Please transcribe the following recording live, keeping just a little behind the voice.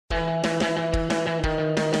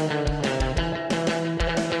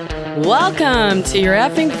Welcome to your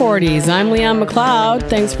effing 40s. I'm Leanne McLeod.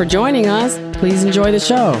 Thanks for joining us. Please enjoy the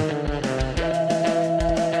show.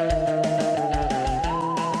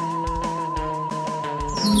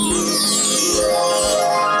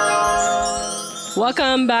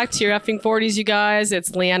 Welcome back to your effing 40s, you guys. It's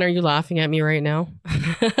Leanne. Are you laughing at me right now?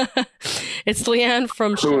 It's Leanne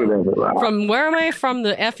from where am I? From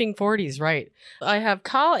the effing 40s, right? I have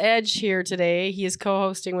Kyle Edge here today. He is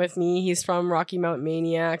co-hosting with me. He's from Rocky Mountain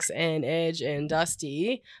Maniacs and Edge and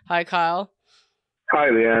Dusty. Hi, Kyle. Hi,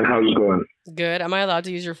 Leanne. How's it going? Good. Am I allowed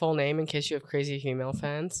to use your full name in case you have crazy female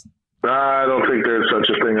fans? I don't think there's such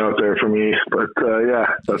a thing out there for me, but yeah,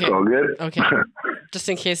 that's Okay. all good. Okay. Just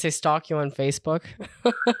in case they stalk you on Facebook.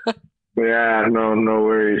 Yeah, no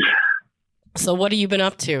worries. So what have you been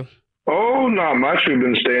up to? Oh, not much. We've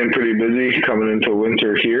been staying pretty busy coming into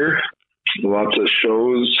winter here. Lots of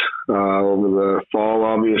shows over the fall,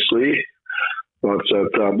 obviously. Lots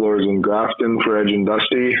at Blowers in Grafton for Edge and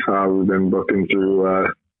Dusty. We've been booking through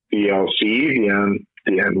ELC,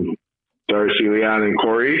 Deanne, Darcy, Leanne, and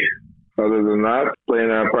Corey. Other than that,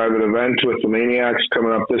 playing a private event with the Maniacs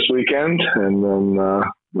coming up this weekend, and then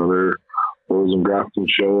another Blowers in Grafton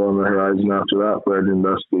show on the horizon after that for Edge and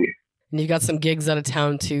Dusty. And you got some gigs out of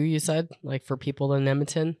town too, you said? Like for people in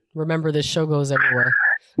Edmonton? Remember, this show goes everywhere.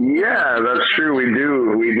 Yeah, that's true. We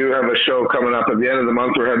do have a show coming up at the end of the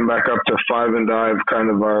month. We're heading back up to Five and Dive, kind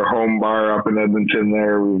of our home bar up in Edmonton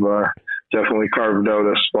there. We've definitely carved out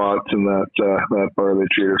a spot in that bar. They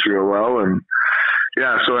treat us real well. And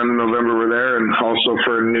yeah, so end of November we're there. And also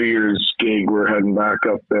for a New Year's gig, we're heading back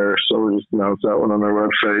up there. So we just announced that one on our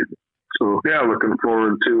website. So yeah, always look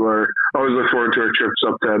forward to our trips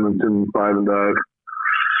up to Edmonton, Five and Dive.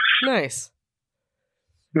 Nice.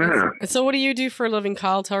 Yeah. And so what do you do for a living,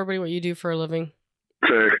 Kyle? Tell everybody what you do for a living.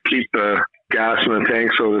 To keep the gas in the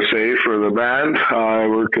tank, so to say, for the band. I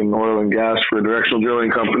work in oil and gas for a directional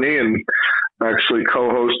drilling company and actually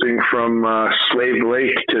co-hosting from Slave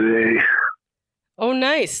Lake today. Oh,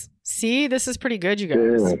 nice. See, this is pretty good, you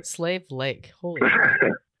guys. Yeah. Slave Lake. Holy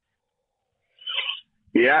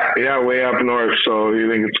Yeah, way up north. So you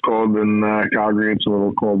think it's cold in Calgary? It's a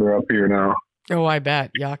little colder up here now. Oh, I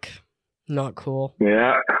bet. Yuck. Not cool.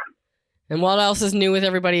 Yeah. And what else is new with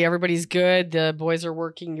everybody? Everybody's good. The boys are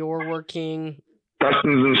working. You're working.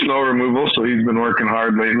 Dustin's in snow removal, so he's been working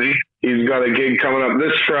hard lately. He's got a gig coming up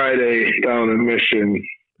this Friday down in Mission,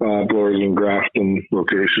 Blowers in Grafton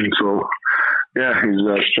location. So, yeah, he's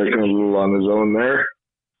checking a little on his own there.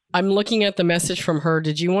 I'm looking at the message from her.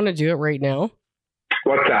 Did you want to do it right now?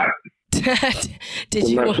 What's that?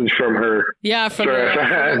 Message from her. Yeah, from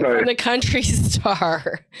the Country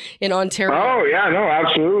Star in Ontario. Oh yeah, no,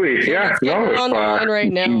 absolutely. Yeah, on the line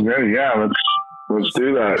right now. Yeah, let's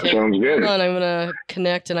do that. Okay. Sounds good. Hold on, I'm gonna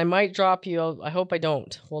connect, and I might drop you. I hope I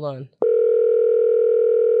don't. Hold on.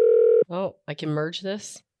 Oh, I can merge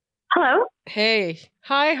this. Hello. Hey,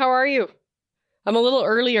 hi. How are you? I'm a little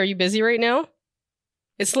early. Are you busy right now?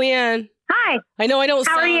 It's Leanne. Hi. I know I don't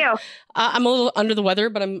How are you? I'm a little under the weather,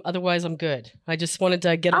 but otherwise I'm good. I just wanted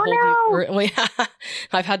to get a hold of you.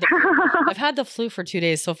 I've had the flu for 2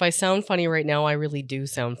 days, so if I sound funny right now, I really do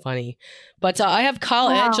sound funny. But I have Kyle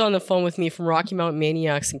Edge on the phone with me from Rocky Mountain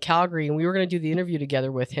Maniacs in Calgary, and we were going to do the interview together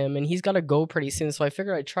with him, and he's got to go pretty soon, so I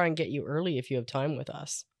figured I'd try and get you early if you have time with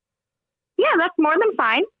us. Yeah, that's more than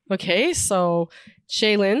fine. Okay, so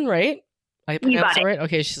Shaylin, right? I pronounced it right?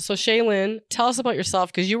 Okay, so Shaylin, tell us about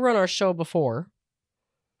yourself, because you were on our show before.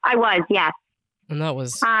 I was, yes. And that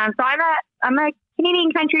was... So I'm a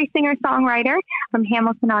Canadian country singer-songwriter from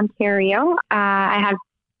Hamilton, Ontario. I have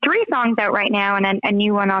 3 songs out right now and a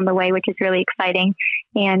new one on the way, which is really exciting.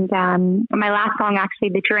 And my last song, actually,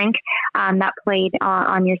 The Drink, that played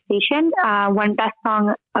on your station, won Best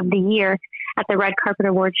Song of the Year at the Red Carpet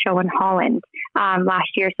Awards show in Holland last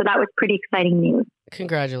year. So that was pretty exciting news.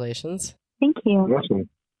 Congratulations. Thank you. Awesome.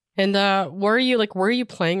 And where are you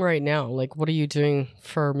playing right now? Like, what are you doing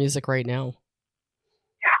for music right now?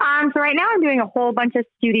 So right now I'm doing a whole bunch of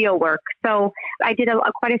studio work. So I did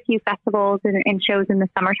quite a few festivals and shows in the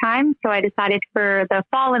summertime. So I decided for the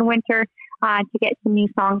fall and winter to get some new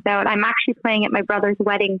songs out. I'm actually playing at my brother's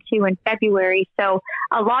wedding too in February. So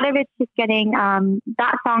a lot of it's just getting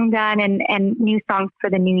that song done and new songs for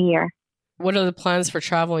the new year. What are the plans for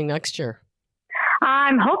traveling next year?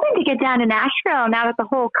 I'm hoping to get down to Nashville now that the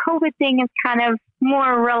whole COVID thing is kind of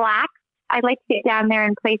more relaxed. I'd like to get down there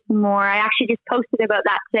and play some more. I actually just posted about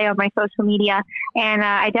that today on my social media, and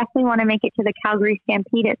I definitely want to make it to the Calgary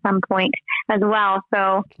Stampede at some point as well.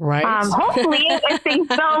 So hopefully, if things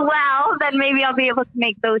go well, then maybe I'll be able to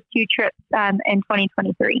make those 2 trips in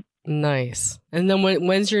 2023. Nice. And then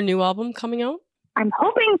when's your new album coming out? I'm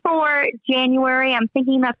hoping for January. I'm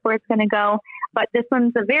thinking that's where it's going to go. But this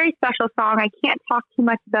one's a very special song. I can't talk too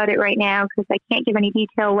much about it right now because I can't give any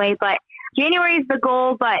detail away. But January is the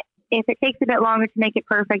goal. But if it takes a bit longer to make it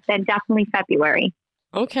perfect, then definitely February.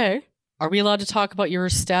 Okay. Are we allowed to talk about your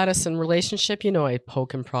status and relationship? You know, I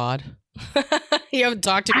poke and prod. You haven't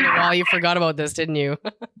talked to me in a while. You forgot about this, didn't you?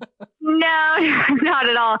 No, not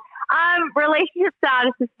at all. Relationship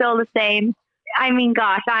status is still the same. I mean,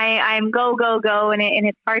 gosh, I'm go, and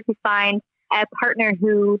it's hard to find a partner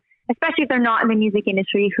who, especially if they're not in the music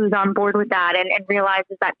industry, who's on board with that and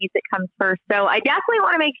realizes that music comes first. So I definitely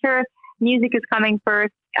want to make sure music is coming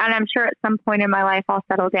first, and I'm sure at some point in my life I'll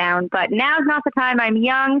settle down. But now's not the time. I'm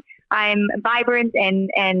young, I'm vibrant,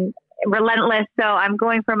 and relentless, so I'm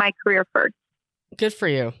going for my career first. Good for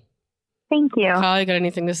you. Thank you. Kyle, you got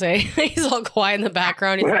anything to say? He's all quiet in the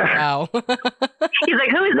background. He's like, wow. He's like,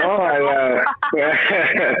 who is this? No,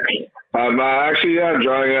 I'm actually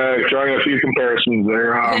drawing a few comparisons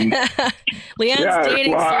there. Leanne's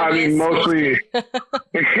dating. Well, I mean, mostly.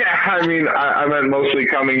 I meant mostly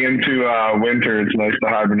coming into winter. It's nice to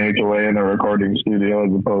hibernate away in a recording studio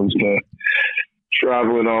as opposed to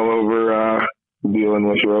traveling all over, dealing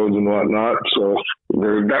with roads and whatnot. So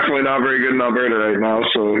they're definitely not very good in Alberta right now.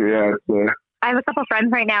 So yeah, I have a couple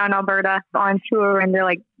friends right now in Alberta on tour, and they're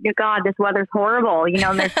like, God, this weather's horrible. You know,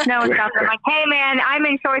 and there's snow and stuff. And I'm like, hey, man, I'm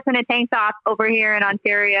in shorts and a tank top over here in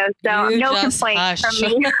Ontario. So no complaints from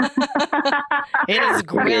me. It is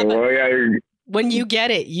great. Well, when you get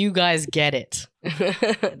it, you guys get it.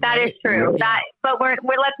 That is true. But we're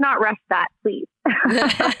let's not rush that, please.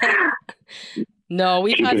 No,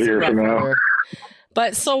 we've had some rough weather.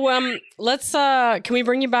 But so let's can we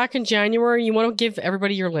bring you back in January? You want to give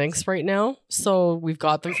everybody your links right now, so we've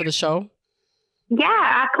got them for the show?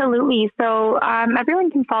 Yeah, absolutely. So everyone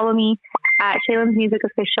can follow me at Shaylin's Music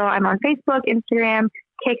Official. I'm on Facebook, Instagram,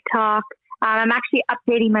 TikTok. I'm actually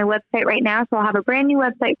updating my website right now, so I'll have a brand new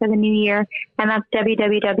website for the new year, and that's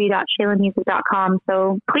www.shaylinmusic.com.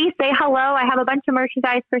 So please say hello. I have a bunch of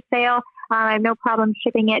merchandise for sale. I have no problem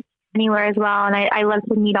shipping it anywhere as well, and I love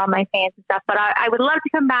to meet all my fans and stuff. But I would love to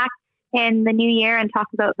come back in the new year and talk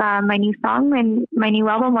about my new song and my new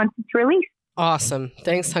album once it's released. Awesome.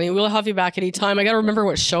 Thanks, honey. We'll have you back anytime. I got to remember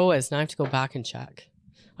what show it is. Now I have to go back and check.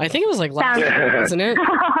 I think it was like last year, wasn't it?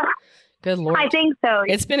 Good Lord. I think so.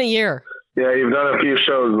 It's been a year. Yeah, you've done a few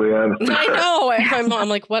shows, Leanne. I know. I'm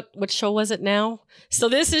like, what show was it now? So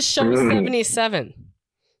this is show 77.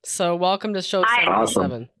 So welcome to show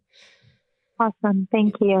 77. Awesome.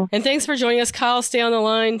 Thank you. And thanks for joining us, Kyle. Stay on the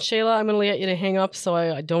line. Shayla, I'm going to get you to hang up so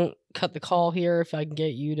I don't cut the call here. If I can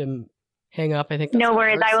get you to hang up, I think that's no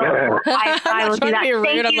worries. I will. I will do that. Be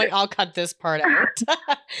rude. I'm like, I'll cut this part out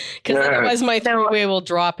because otherwise my three-way will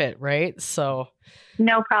drop it, right? So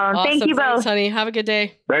no problem. Awesome. Thank you both. Thanks, honey. Have a good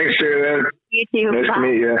day. Thanks, Shayla. You too. Nice to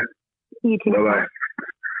meet you. You too. Bye-bye.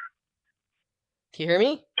 Can you hear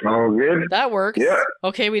me? All good. That works. Yeah.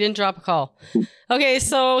 Okay, we didn't drop a call. Okay,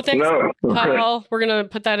 so thanks, Kyle. We're going to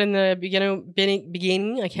put that in the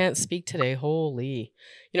beginning. I can't speak today. Holy.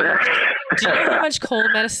 Do you know how much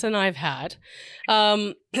cold medicine I've had?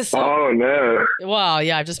 Oh, no. Wow,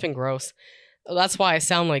 yeah, I've just been gross. That's why I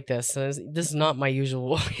sound like this. This is not my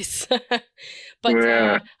usual voice.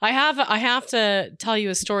 But I have to tell you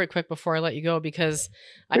a story quick before I let you go, because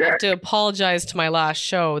I have to apologize to my last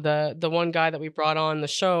show. The one guy that we brought on the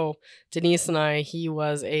show, Denise and I, he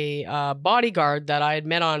was a bodyguard that I had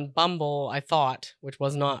met on Bumble, I thought, which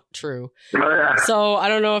was not true. So I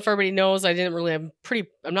don't know if everybody knows. I'm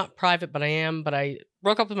not private, but I am. But I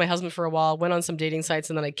broke up with my husband for a while, went on some dating sites,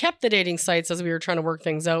 and then I kept the dating sites as we were trying to work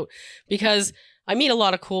things out, because I meet a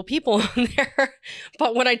lot of cool people on there.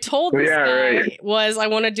 But when I told this guy I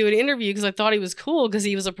want to do an interview because I thought he was cool because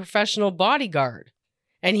he was a professional bodyguard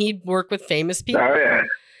and he'd work with famous people.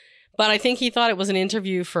 But I think he thought it was an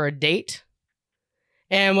interview for a date.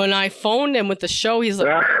 And when I phoned him with the show, he's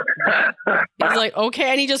like, okay.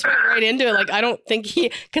 And he just went right into it. Like, I don't think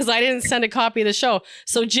because I didn't send a copy of the show.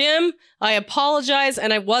 So Jim, I apologize.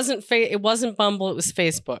 And it wasn't Bumble. It was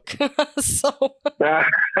Facebook. So. Well,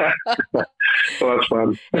 that's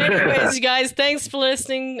fun. Anyways, you guys, thanks for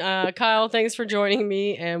listening. Kyle, thanks for joining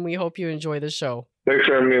me. And we hope you enjoy the show. Thanks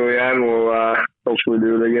for having me, Leanne. We'll hopefully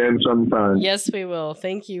do it again sometime. Yes, we will.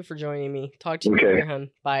 Thank you for joining me. Talk to you later, hon.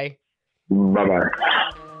 Bye. Bye-bye.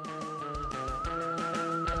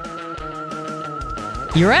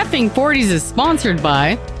 Your Effing 40s is sponsored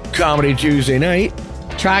by Comedy Tuesday Night,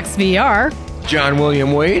 Trax VR, John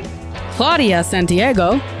William Wade, Claudia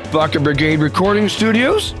Santiago, Bucket Brigade Recording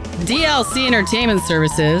Studios, DLC Entertainment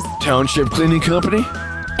Services, Township Cleaning Company,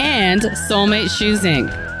 and Soulmate Shoes Inc.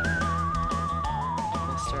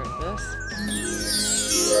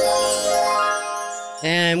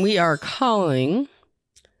 And we are calling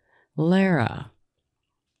Lara.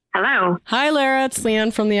 Hello. Hi, Lara. It's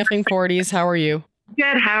Leanne from the Effing 40s. How are you?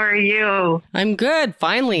 Good. How are you? I'm good.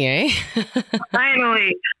 Finally, eh?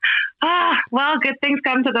 Finally. Well, good things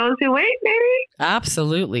come to those who wait, maybe?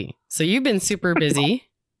 Absolutely. So you've been super busy.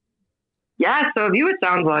 Yeah, so have you, it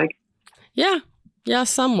sounds like. Yeah,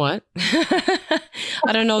 somewhat.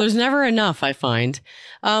 I don't know. There's never enough, I find.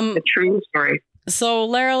 A true story. So,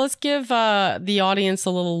 Lara, let's give the audience a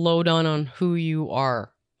little lowdown on who you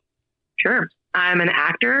are. Sure. I'm an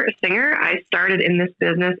actor, a singer. I started in this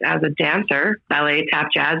business as a dancer, ballet, tap,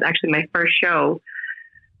 jazz. Actually, my first show,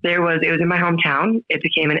 it was in my hometown. It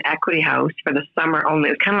became an equity house for the summer only.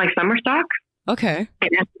 It was kind of like summer stock. Okay.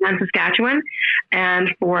 In Saskatchewan. And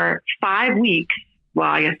for 5 weeks, well,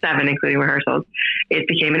 I guess 7, including rehearsals, it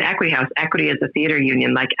became an equity house. Equity is a theater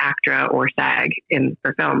union like ACTRA or SAG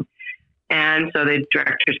for film. And so the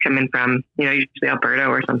directors come in from, usually Alberta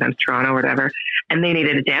or sometimes Toronto or whatever, and they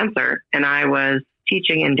needed a dancer. And I was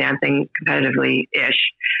teaching and dancing competitively-ish,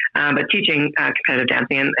 but teaching competitive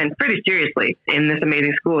dancing and pretty seriously in this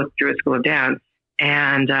amazing school, Druid School of Dance.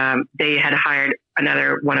 And they had hired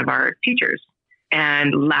another one of our teachers.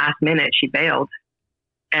 And last minute, she bailed.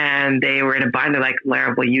 And they were in a bind. They're like,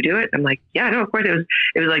 Lara, will you do it? I'm like, yeah, no, of course.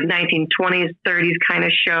 It was like 1920s, 30s kind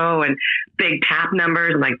of show and big tap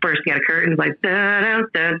numbers and like bursting out of curtains, like da da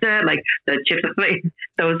da da, like the Chips Ahoy,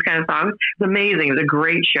 those kind of songs. It was amazing. It was a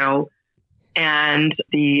great show. And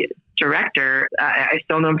the director, I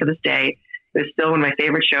still know him to this day. It was still one of my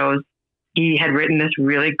favorite shows. He had written this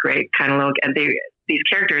really great kind of little, and these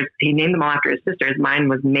characters, he named them all after his sisters. Mine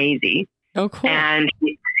was Maisie. Oh, cool. And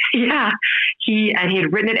he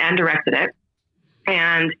had written it and directed it.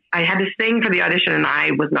 And I had to sing for the audition, and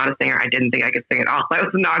I was not a singer. I didn't think I could sing at all. I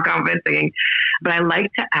was not confident singing, but I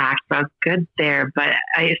liked to act, so I was good there. But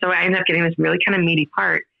so I ended up getting this really kind of meaty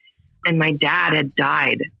part. And my dad had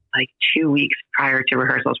died like 2 weeks prior to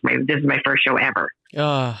rehearsals. This is my first show ever.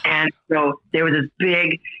 And so there was this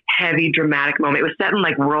big, heavy, dramatic moment. It was set in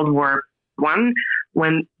like World War I,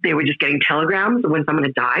 when they were just getting telegrams when someone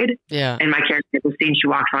had died. Yeah. And my character, at the scene, she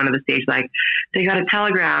walks onto the stage like, they got a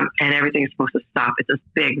telegram, and everything's supposed to stop. It's this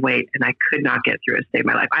big weight, and I could not get through it to save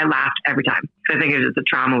my life. I laughed every time. So I think it was just the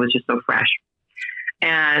trauma was just so fresh.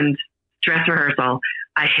 And dress rehearsal,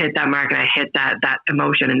 I hit that mark, and I hit that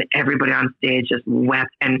emotion, and everybody on stage just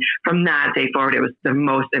wept. And from that day forward, it was the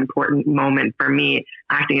most important moment for me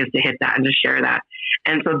acting, is to hit that and to share that.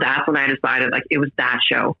 And so that's when I decided, like, it was that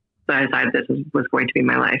show. So I decided this was going to be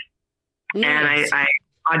my life. Nice. And I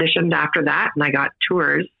auditioned after that, and I got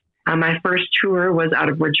tours. My first tour was out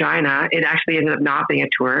of Regina. It actually ended up not being a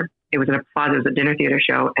tour. It was in a plaza. It was a dinner theater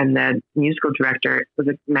show. And the musical director was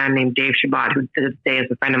a man named Dave Shabbat, who to this day is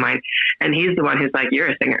a friend of mine. And he's the one who's like, you're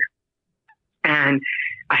a singer. And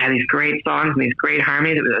I had these great songs and these great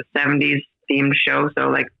harmonies. It was a 70s themed show. So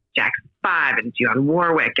like Jackson 5 and Dionne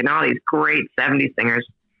Warwick and all these great 70s singers.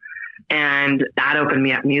 And that opened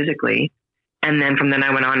me up musically. And then from then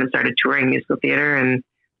I went on and started touring musical theater and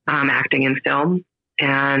acting in film,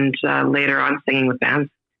 and later on singing with bands.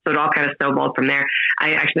 So it all kind of snowballed from there.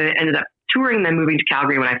 I actually ended up touring, then moving to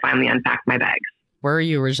Calgary when I finally unpacked my bags. Where are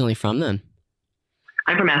you originally from then?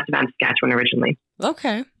 I'm from Estevan, Saskatchewan originally.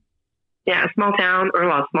 Okay. Yeah, a small town, or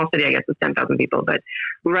well, a small city, I guess, with 10,000 people. But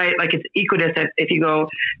right, like it's equidistant. If you go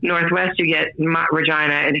northwest, you get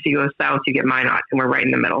Regina, and if you go south, you get Minot, and we're right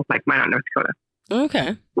in the middle, like Minot, North Dakota.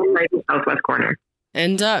 Okay. We're right in the southwest corner.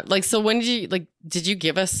 And so when did you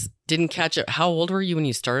didn't catch it? How old were you when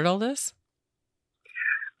you started all this?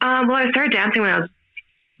 Well, I started dancing when I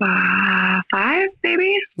was 5,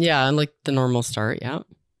 maybe. Yeah, and like the normal start, yeah.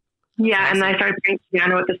 Yeah, awesome. And I started playing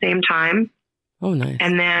piano at the same time. Oh, nice.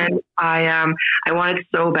 And then I wanted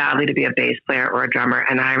so badly to be a bass player or a drummer.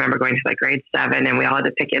 And I remember going to like grade 7, and we all had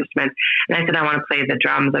to pick instruments. And I said, I want to play the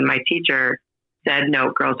drums. And my teacher said,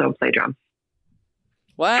 no, girls don't play drums.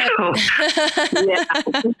 What? So, yeah,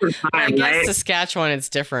 I guess right? Saskatchewan, it's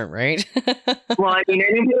different, right? Well, I mean,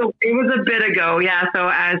 it was a bit ago. Yeah. So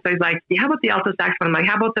I was like, yeah, how about the alto saxophone? I'm like,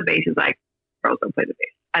 how about the bass? He's like, girls don't play the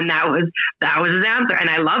bass. And that was his answer. And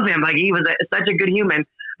I love him. Like, he was such a good human.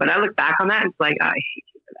 But I look back on that, and it's like, I hate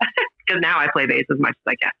you for that. Because now I play bass as much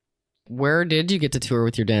as I can. Where did you get to tour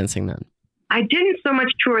with your dancing then? I didn't so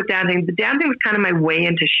much tour with dancing. The dancing was kind of my way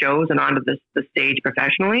into shows and onto the stage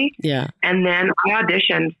professionally. Yeah. And then I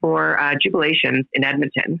auditioned for Jubilations in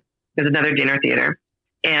Edmonton. There's another dinner theater.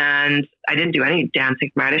 And I didn't do any dancing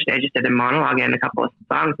for my audition. I just did a monologue and a couple of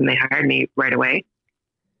songs, and they hired me right away.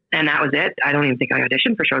 And that was it. I don't even think I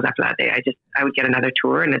auditioned for shows after that day. I would get another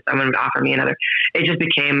tour, and if someone would offer me another, it just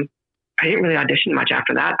became, I didn't really audition much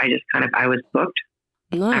after that. I was booked.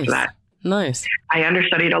 Nice. after that. Nice. I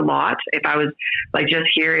understudied a lot. If I was like just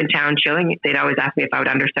here in town chilling, they'd always ask me if I would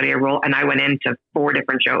understudy a role. And I went into 4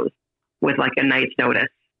 different shows with like a night's notice,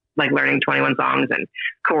 like learning 21 songs and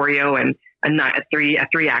choreo and a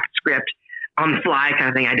 3-act script on the fly kind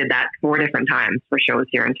of thing. I did that 4 different times for shows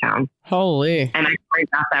here in town. Holy. And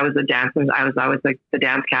I was the dance. I was always like the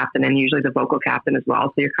dance captain and usually the vocal captain as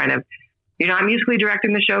well. So you're not musically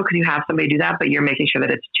directing the show because you have somebody do that, but you're making sure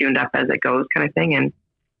that it's tuned up as it goes kind of thing. And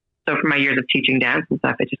so for my years of teaching dance and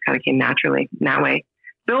stuff, it just kind of came naturally in that way.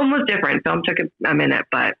 Film was different. Film took a minute,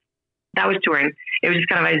 but that was touring. It was just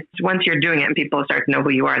kind of once you're doing it and people start to know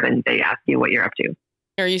who you are, then they ask you what you're up to.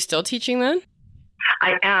 Are you still teaching then?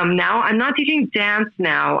 I am now. I'm not teaching dance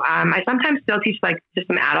now. I sometimes still teach like just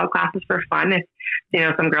some adult classes for fun.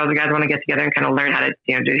 If some girls or guys want to get together and kind of learn how to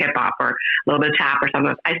do hip hop or a little bit of tap or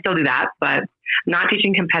something, I still do that. But not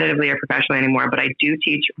teaching competitively or professionally anymore. But I do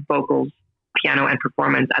teach vocals, piano, and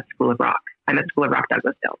performance at School of Rock. I'm at School of Rock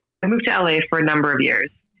Douglas Hill. I moved to LA for a number of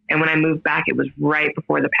years, and when I moved back, it was right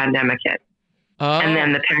before the pandemic hit. Oh. And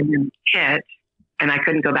then the pandemic hit, and I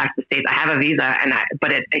couldn't go back to the States. I have a visa,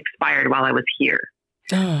 but it expired while I was here.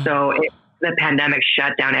 Oh. So the pandemic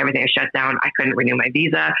shut down everything. It shut down. I couldn't renew my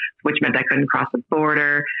visa, which meant I couldn't cross the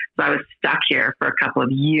border. So I was stuck here for a couple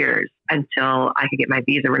of years until I could get my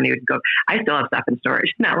visa renewed and go. I still have stuff in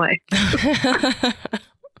storage in LA.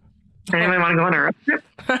 Anyone want to go on a road trip?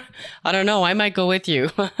 I don't know. I might go with you.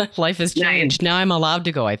 Life has changed. Now I'm allowed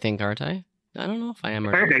to go, I think, aren't I? I don't know if I am.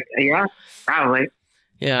 Perfect. Yeah, probably.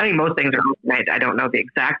 Yeah. I think most things are open. I don't know the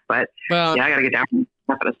exact, but I got to get down from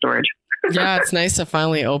stuff out of storage. Yeah, it's nice to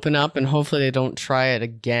finally open up, and hopefully they don't try it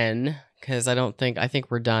again, because I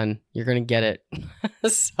think we're done. You're going to get it.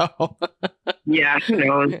 So. Yeah, who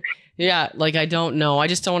knows? Yeah, I don't know. I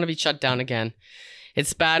just don't want to be shut down again.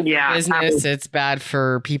 It's bad for business. It's bad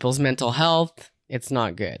for people's mental health. It's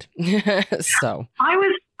not good. So I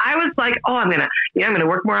was like, oh, I'm gonna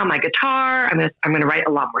work more on my guitar. I'm gonna write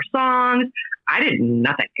a lot more songs. I did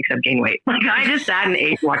nothing except gain weight. I just sat and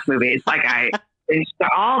ate and watched movies. I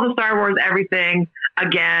all the Star Wars, everything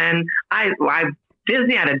again.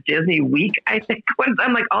 Disney had a Disney week, I think.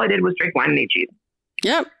 I'm like, all I did was drink wine and eat cheese.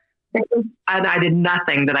 Yep. And I did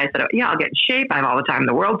nothing that I said, oh, yeah, I'll get in shape. I have all the time in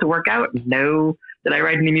the world to work out. No. Did I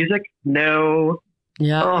write any music? No.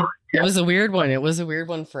 Yeah. Oh, it was a weird one. It was a weird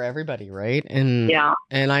one for everybody, right? And yeah.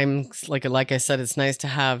 And I'm like I said, it's nice to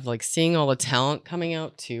have seeing all the talent coming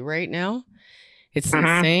out too right now. It's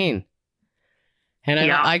insane. And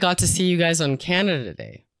I got to see you guys on Canada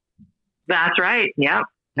Day. That's right. Yeah.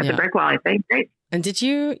 At the Brickwall, I think. Great. And did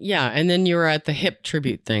you? Yeah. And then you were at the hip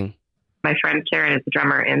tribute thing. My friend Karen is the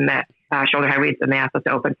drummer in that Shoulder High Weeds, and they asked us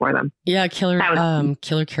to open for them. Yeah, Killer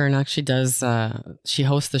Karen actually does. She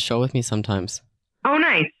hosts the show with me sometimes. Oh,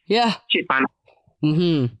 nice. Yeah, she's fun.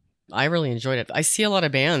 I really enjoyed it. I see a lot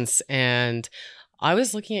of bands, and I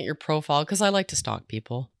was looking at your profile because I like to stalk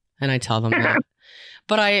people, and I tell them that.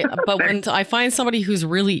 But when I find somebody who's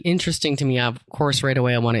really interesting to me, of course, right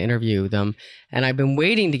away I want to interview them, and I've been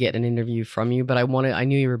waiting to get an interview from you, but I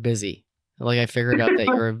knew you were busy. I figured out that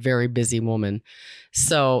you're a very busy woman.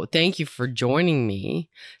 So thank you for joining me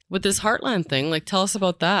with this Heartland thing. Tell us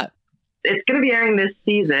about that. It's going to be airing this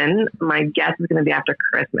season. My guess is going to be after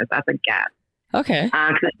Christmas. That's a guess. Okay.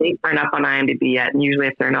 Because the dates aren't up on IMDb yet. And usually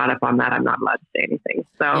if they're not up on that, I'm not allowed to say anything.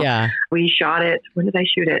 So we shot it. When did I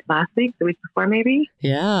shoot it? Last week? The week before, maybe?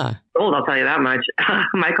 Yeah. Old, I'll tell you that much.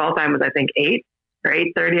 My call time was, I think, 8 or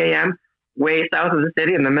 8:30 a.m. way south of the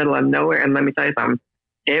city in the middle of nowhere. And let me tell you something.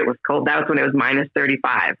 It was cold. That was when it was minus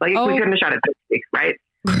 35. We couldn't have shot it 6 weeks, right?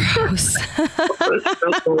 Gross. It was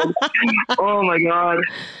so cold. Oh my God.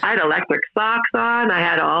 I had electric socks on. I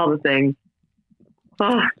had all the things.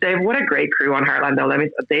 Oh, Dave, what a great crew on Heartland, though.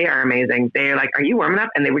 They are amazing. They're like, are you warm enough?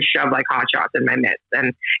 And they would shove hot shots in my mitts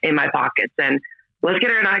and in my pockets. And let's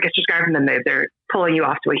get her an Onyx described. And then they're pulling you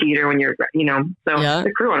off to a heater when you're, So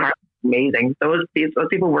the crew on Heartland is amazing. Those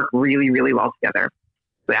people work really, really well together.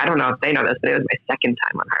 I don't know if they know this, but it was my second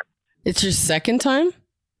time on Heartland. It's your second time?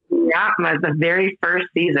 Yeah, it was the very first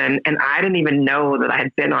season, and I didn't even know that I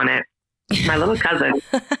had been on it. My little cousin,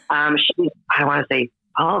 she's, I want to say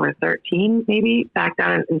 12 or 13, maybe, back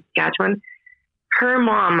down in Saskatchewan. Her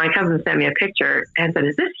mom, my cousin, sent me a picture and said,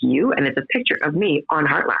 is this you? And it's a picture of me on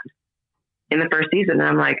Heartland in the first season. And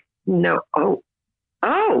I'm like, no, oh,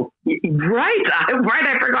 right.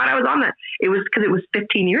 I forgot I was on that. It was because it was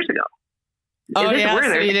 15 years ago. Oh, yeah,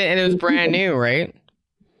 so you did, and it was brand new, right?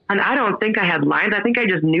 And I don't think I had lines. I think I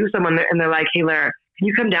just knew someone, and they're like, hey, Lara, can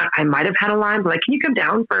you come down? I might have had a line, but can you come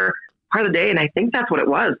down for part of the day? And I think that's what it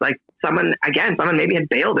was. Someone maybe had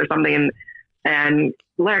bailed or something. And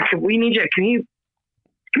Lara, we need you. Can you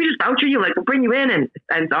we just voucher you? Like, we'll bring you in. And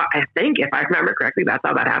so I think, if I remember correctly, that's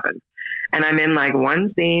how that happened. And I'm in like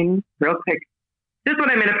one scene real quick. This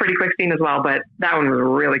one I'm in a pretty quick scene as well, but that one was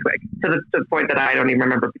really quick to the point that I don't even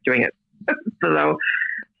remember doing it. So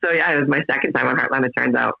yeah, it was my second time on Heartland, it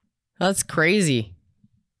turns out. That's crazy.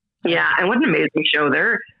 Yeah, and what an amazing show.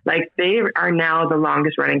 They are now the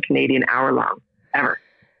longest running Canadian hour long ever.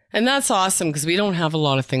 And that's awesome because we don't have a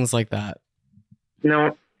lot of things like that.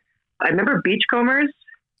 No. I remember Beachcombers.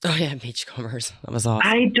 Oh yeah, Beachcombers. That was awesome.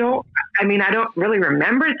 I don't really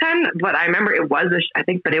remember 10, but I remember it was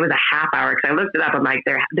but it was a half hour because I looked it up. I'm like,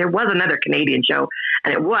 there was another Canadian show,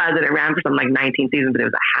 and it ran for some like 19 seasons, but it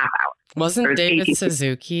was a half hour. Wasn't David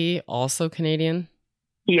Suzuki also Canadian?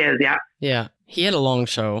 He is, yeah. Yeah, he had a long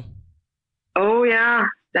show. Oh yeah,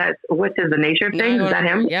 what's The Nature thing? Is that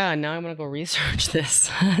him? Yeah. Now I'm gonna go research this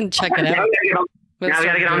and check it out. Now I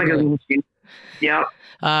gotta get on the Google machine. Yep.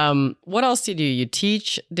 What else do you do? You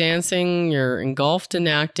teach dancing, you're engulfed in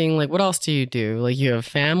acting. Like, what else do you do? Like, you have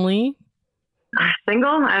family?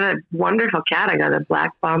 Single. I have a wonderful cat. I got a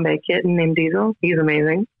black Bombay kitten named Diesel. He's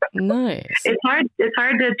amazing. Nice. It's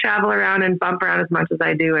hard to travel around and bump around as much as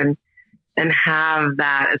I do and have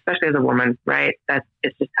that, especially as a woman, right?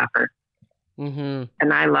 It's just tougher. Mm-hmm.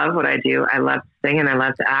 And I love what I do. I love to sing and I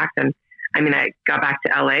love to act. And I mean, I got back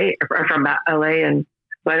to LA or from LA, and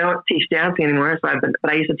so I don't teach dancing anymore. But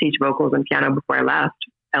I used to teach vocals and piano before I left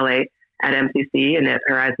LA at MCC and at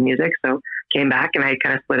Horizon Music. So came back and I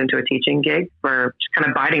kind of split into a teaching gig for just kind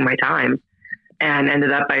of biding my time, and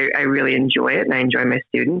ended up, I really enjoy it and I enjoy my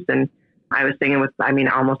students. And I was singing with,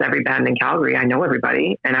 almost every band in Calgary. I know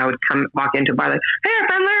everybody, and I would walk into a bar like, hey, our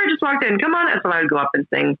friend Lara just walked in, come on. And so I would go up and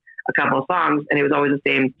sing a couple of songs, and it was always the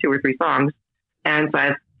same 2 or 3 songs. And so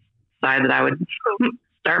I decided that I would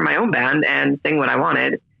start my own band and sing what I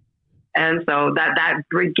wanted. And so that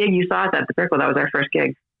gig you saw us at the Circle, that was our first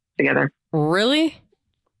gig together. Really?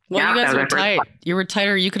 Well, yeah, you guys were tight. You were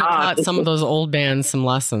tighter. You could have taught some of those old bands some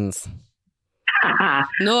lessons.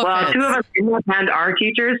 No offense. 2 of us in the band are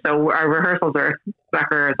teachers, so our rehearsals are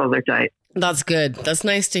tight. That's good. That's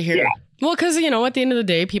nice to hear. Yeah. Well, because, at the end of the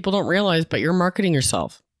day, people don't realize, but you're marketing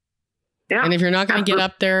yourself. Yeah. And if you're not going to get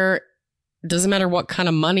up there, it doesn't matter what kind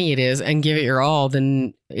of money it is, and give it your all,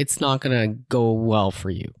 then it's not going to go well for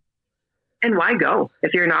you. And why go?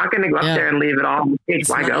 If you're not going to go up there and leave it all on the stage,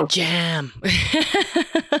 why go? Jam.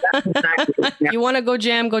 Exactly. You want to go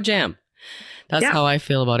jam, go jam. That's how I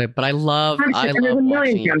feel about it. But I love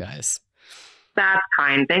watching you guys. That's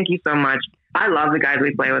kind. Thank you so much. I love the guys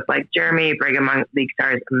we play with, like Jeremy Brigham, lead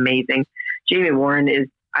guitar, is amazing. Jamie Warren is,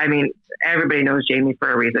 everybody knows Jamie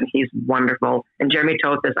for a reason. He's wonderful. And Jeremy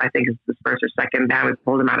Tothis, I think, is his first or second band. We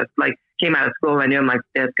pulled him came out of school, and I knew him like,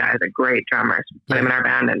 this guy is a great drummer. So put him in our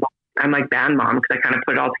band, and I'm like band mom because I kind of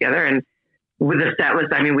put it all together. And with the set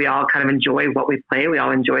list, we all kind of enjoy what we play. We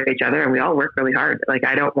all enjoy each other, and we all work really hard. Like,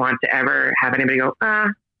 I don't want to ever have anybody go,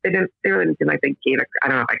 they really didn't seem like they gave I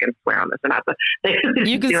don't know if I can swear on this or not, but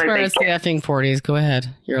you can swear it's the effing 40s. Go ahead.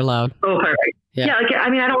 You're allowed. Oh, perfect. Yeah. I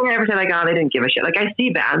don't ever say like, oh, they didn't give a shit. Like, I see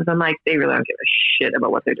bands, I'm like, they really don't give a shit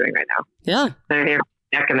about what they're doing right now. Yeah. They're here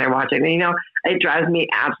and they're watching. And, it drives me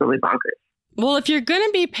absolutely bonkers. Well, if you're going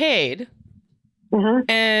to be paid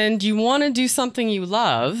and you want to do something you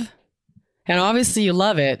love, and obviously you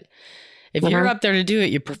love it, if you're up there to do it,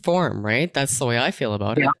 you perform, right? That's the way I feel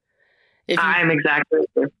about it. I'm exactly.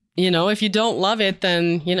 If you don't love it,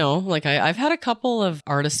 then, I've had a couple of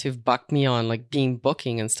artists who've bucked me on like being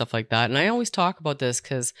booking and stuff like that. And I always talk about this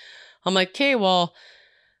because I'm like, okay, well,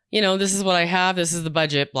 this is what I have. This is the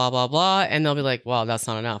budget, blah, blah, blah. And they'll be like, well, that's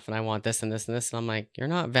not enough. And I want this and this and this. And I'm like, you're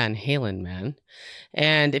not Van Halen, man.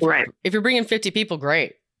 And if you're bringing 50 people,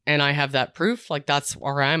 great. And I have that proof, like that's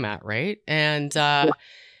where I'm at. Right. And,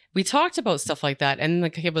 we talked about stuff like that. And the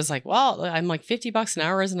kid was like, well, I'm like, $50 an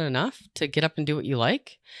hour isn't enough to get up and do what you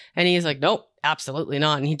like. And he's like, nope, absolutely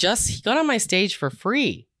not. And he got on my stage for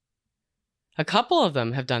free. A couple of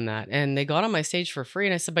them have done that. And they got on my stage for free.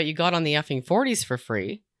 And I said, but you got on the effing 40s for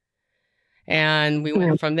free. And we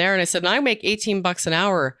went from there. And I said, I make $18 an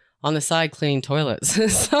hour on the side cleaning toilets.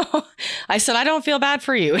 So I said, I don't feel bad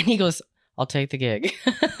for you. And he goes, I'll take the gig.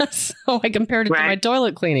 So I compared it to my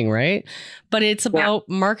toilet cleaning, right? But it's about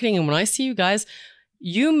marketing. And when I see you guys,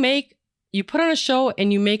 you put on a show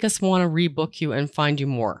and you make us want to rebook you and find you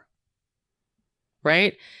more.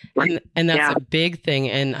 Right? And that's a big thing.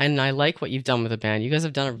 And I like what you've done with the band. You guys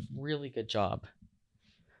have done a really good job.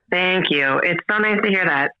 Thank you. It's so nice to hear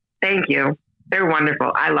that. Thank you. They're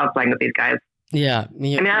wonderful. I love playing with these guys. Yeah. I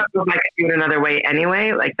don't know if I could do it another way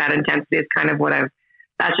anyway. Like, that intensity is kind of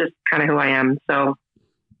that's just kind of who I am. So,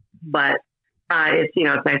 but It's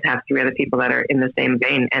it's nice to have 3 other people that are in the same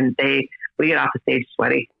vein, and we get off the stage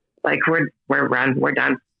sweaty. Like we're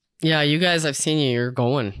done. Yeah, you guys, I've seen you. You're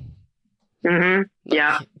going. Mm-hmm.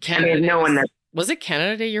 Yeah. Canada no one that. Was it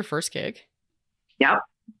Canada Day your first gig? Yep.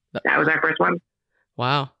 That was our first one.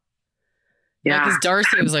 Wow. Yeah. Because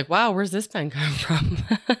Darcy was like, "Wow, where's this band coming from?"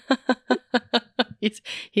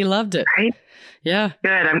 he loved it. Right. Yeah.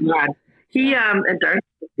 Good. I'm glad. And Darcy,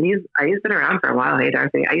 he's been around for a while. Hey,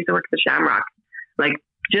 Darcy. I used to work at the Shamrock, like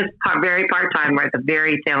just very part-time, right at the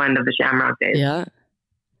very tail end of the Shamrock days. Yeah.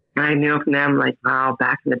 I knew from them, like, wow,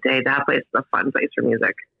 back in the day, that place was a fun place for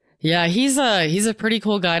music. Yeah, he's a pretty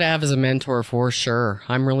cool guy to have as a mentor for sure.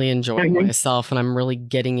 I'm really enjoying myself, and I'm really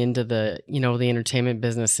getting into the entertainment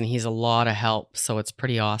business, and he's a lot of help. So it's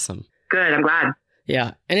pretty awesome. Good. I'm glad.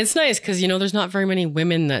 Yeah. And it's nice because, there's not very many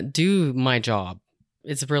women that do my job.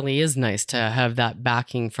 It really is nice to have that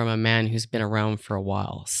backing from a man who's been around for a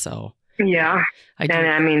while. So yeah. He's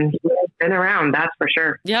been around, that's for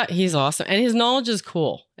sure. Yeah, he's awesome. And his knowledge is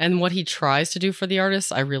cool. And what he tries to do for the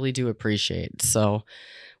artists, I really do appreciate. So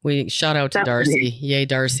we shout out to Darcy. Yay,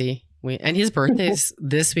 Darcy. And his birthday's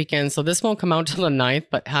this weekend. So this won't come out till the 9th,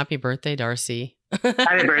 but happy birthday, Darcy.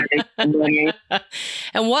 Happy birthday.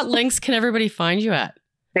 And what links can everybody find you at?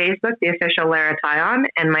 Facebook, the official Lara Tyon,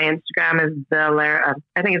 and my Instagram is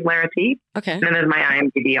I think it's Lara T. Okay. And then there's my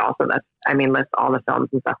IMDb also. Lists all the films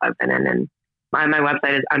and stuff I've been in. And my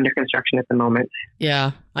website is under construction at the moment.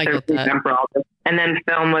 Yeah, I get that. And then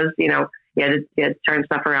film was, turn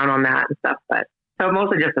stuff around on that and stuff. But so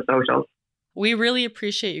mostly just the socials. We really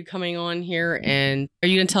appreciate you coming on here. And are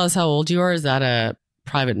you going to tell us how old you are? Is that a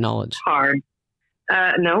private knowledge? Hard.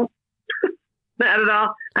 No, not at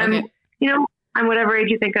all. Okay. I'm whatever age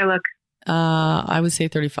you think I look. I would say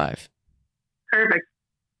 35. Perfect.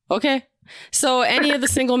 Okay. So any of the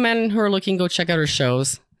single men who are looking, go check out her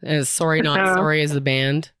shows. Sorry Not Sorry is the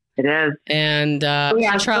band. It is. And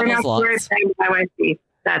she travels lots.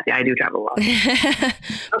 I do travel a lot.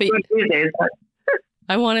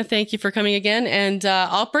 I want to thank you for coming again, and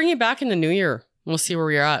I'll bring you back in the new year. We'll see where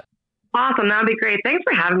you're at. Awesome. That'd be great. Thanks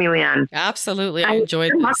for having me, Leanne. Absolutely. I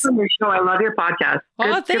enjoyed this. Your show. I love your podcast.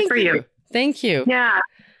 Good for you. Thank you. Yeah.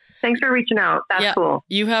 Thanks for reaching out. That's cool.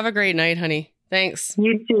 You have a great night, honey. Thanks.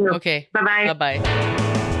 You too. Okay. Bye-bye. Bye-bye.